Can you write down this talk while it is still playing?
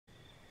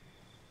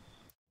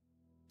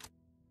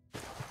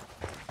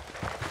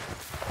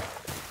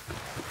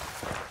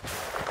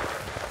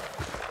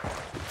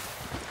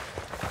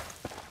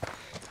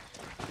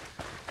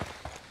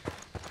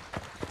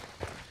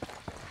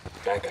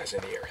bad guys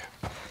in the area.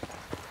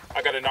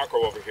 I got a narco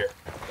over here.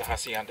 The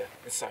hacienda,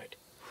 inside.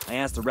 I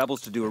asked the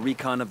rebels to do a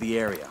recon of the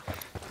area.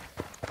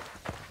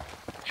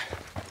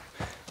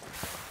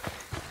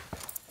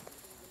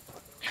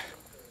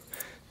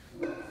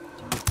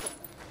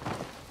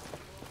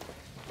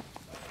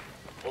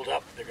 Hold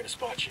up, they're gonna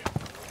spot you.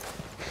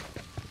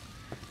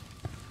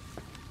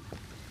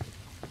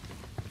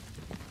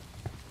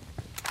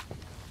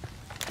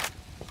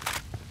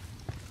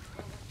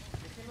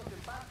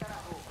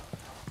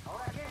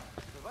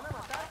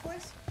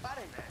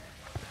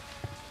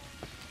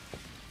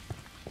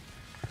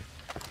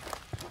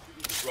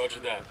 Roger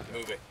that.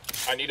 Moving.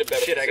 I need a better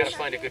position. I gotta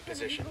find a good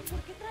position.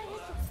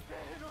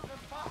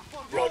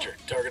 Roger.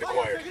 Target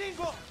acquired.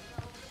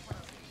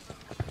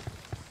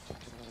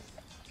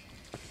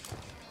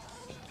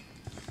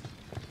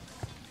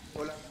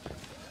 Hola.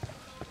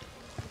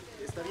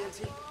 ¿Está bien,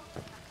 sí?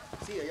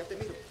 Sí, allá te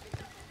miro.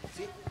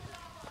 ¿Sí?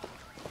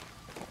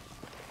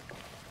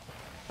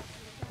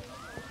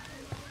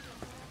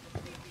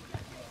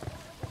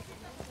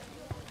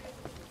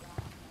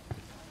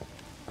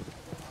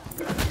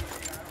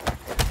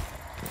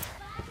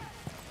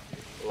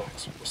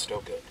 Relax. We're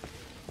still good.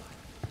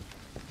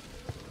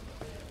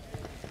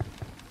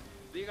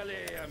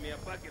 Dígale a mi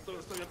papá que todo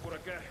está bien por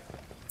acá.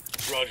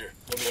 Roger.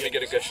 Let me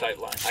get a good sight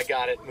line. I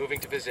got it. Moving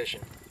to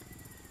position.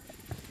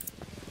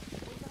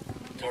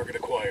 Target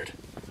acquired.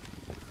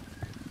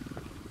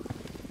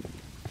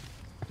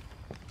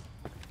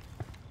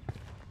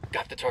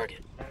 Got the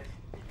target.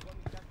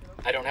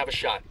 I don't have a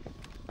shot.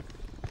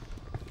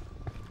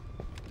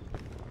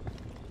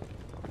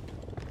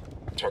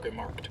 Target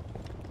marked.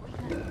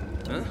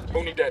 Huh?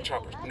 Who need that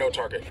chopper? No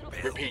target.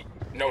 Repeat.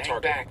 No Hang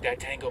target. back. That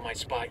tango might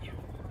spot you.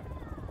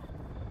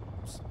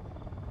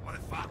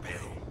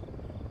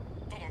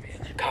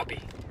 Copy.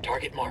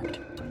 Target marked.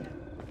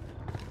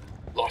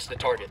 Lost the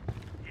target.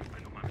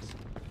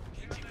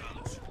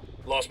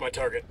 Lost my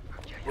target.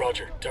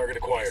 Roger. Target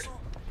acquired.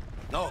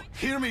 No,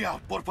 hear me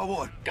out, por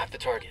favor. Got the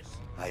target.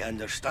 I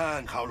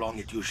understand how long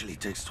it usually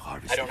takes to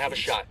harvest. I don't have a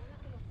leaves, shot.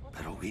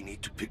 But we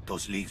need to pick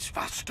those leaves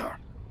faster.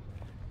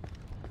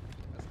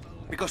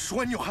 Because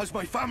Sueño has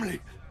my family.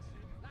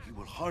 He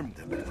will harm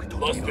them if we don't.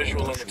 Lost get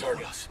visual on the protection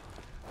target. for us.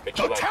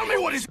 Mitchell, So tell me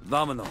what is.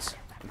 Vámonos.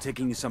 I'm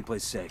taking you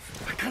someplace safe.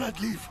 I cannot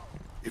leave.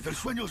 If El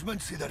Sueño's men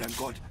see that I'm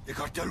gone, the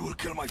cartel will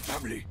kill my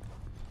family.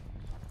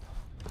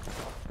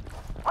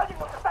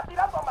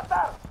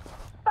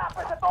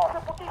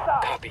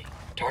 Copy.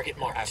 Target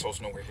marked.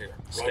 Assholes know we're here.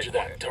 Stay Roger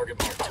quiet. that. Target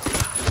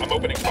marked. I'm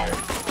opening fire.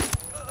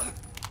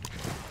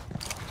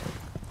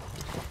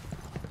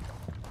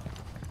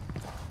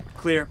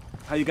 Clear.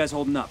 How you guys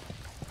holding up?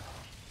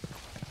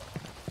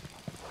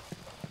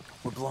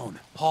 We're blown.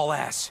 Haul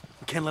ass.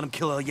 We can't let him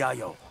kill El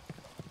YAYO.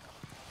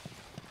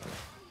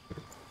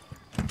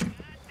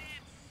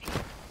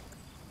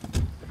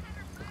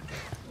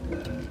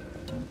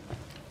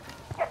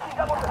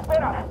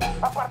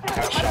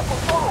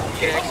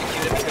 Get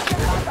executed because you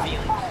hurt my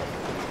feelings.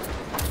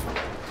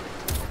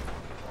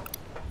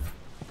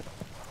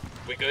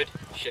 We good?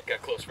 Shit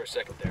got close for a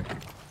second there.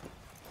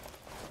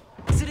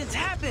 Accidents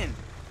happen,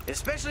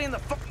 especially in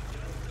the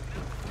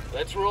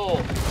Let's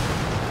roll.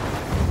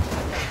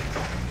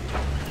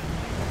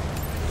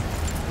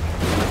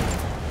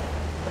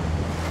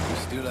 You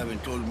still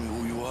haven't told me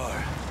who you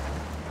are.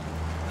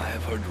 I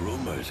have heard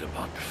rumors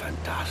about the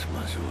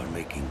phantasmas who are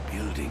making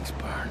buildings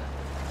burn.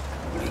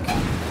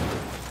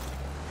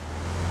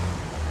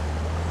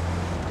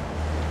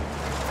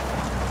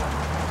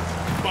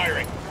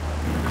 Firing.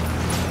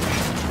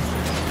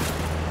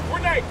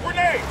 Grenade!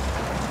 Grenade!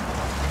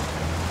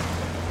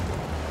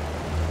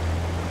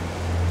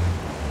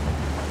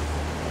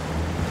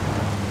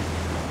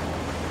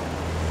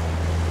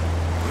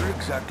 Where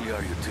exactly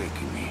are you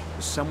taking me?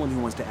 There's someone who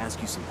wants to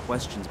ask you some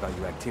questions about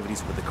your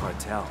activities with the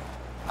cartel.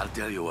 I'll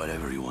tell you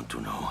whatever you want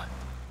to know.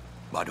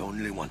 But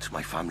only once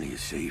my family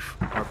is safe.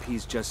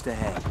 RP's just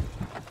ahead.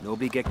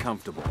 Nobody get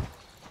comfortable.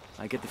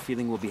 I get the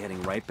feeling we'll be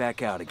heading right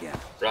back out again.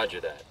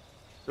 Roger that.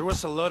 There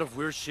was a lot of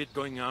weird shit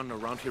going on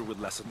around here with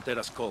La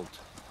Santera's cult.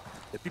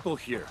 The people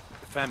here,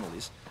 the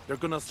families, they're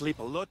gonna sleep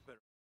a lot better.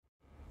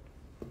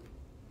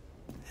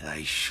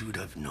 I should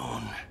have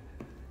known.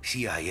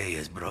 CIA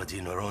has brought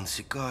in our own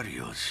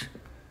sicarios.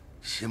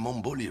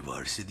 Simon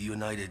Bolivar said the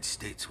United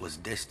States was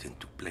destined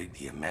to plague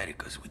the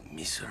Americas with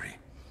misery.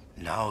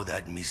 Now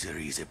that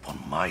misery is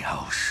upon my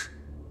house.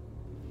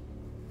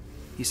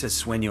 He says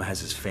Sueño has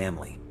his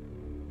family.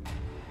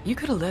 You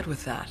could have led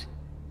with that.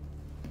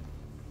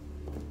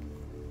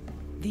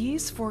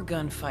 These 4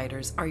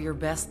 gunfighters are your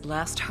best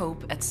last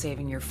hope at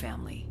saving your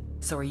family.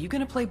 So are you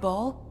gonna play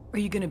ball, or are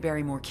you gonna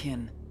bury more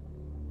kin?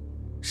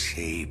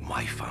 Save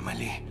my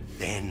family.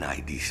 Then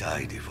I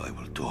decide if I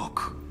will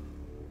talk.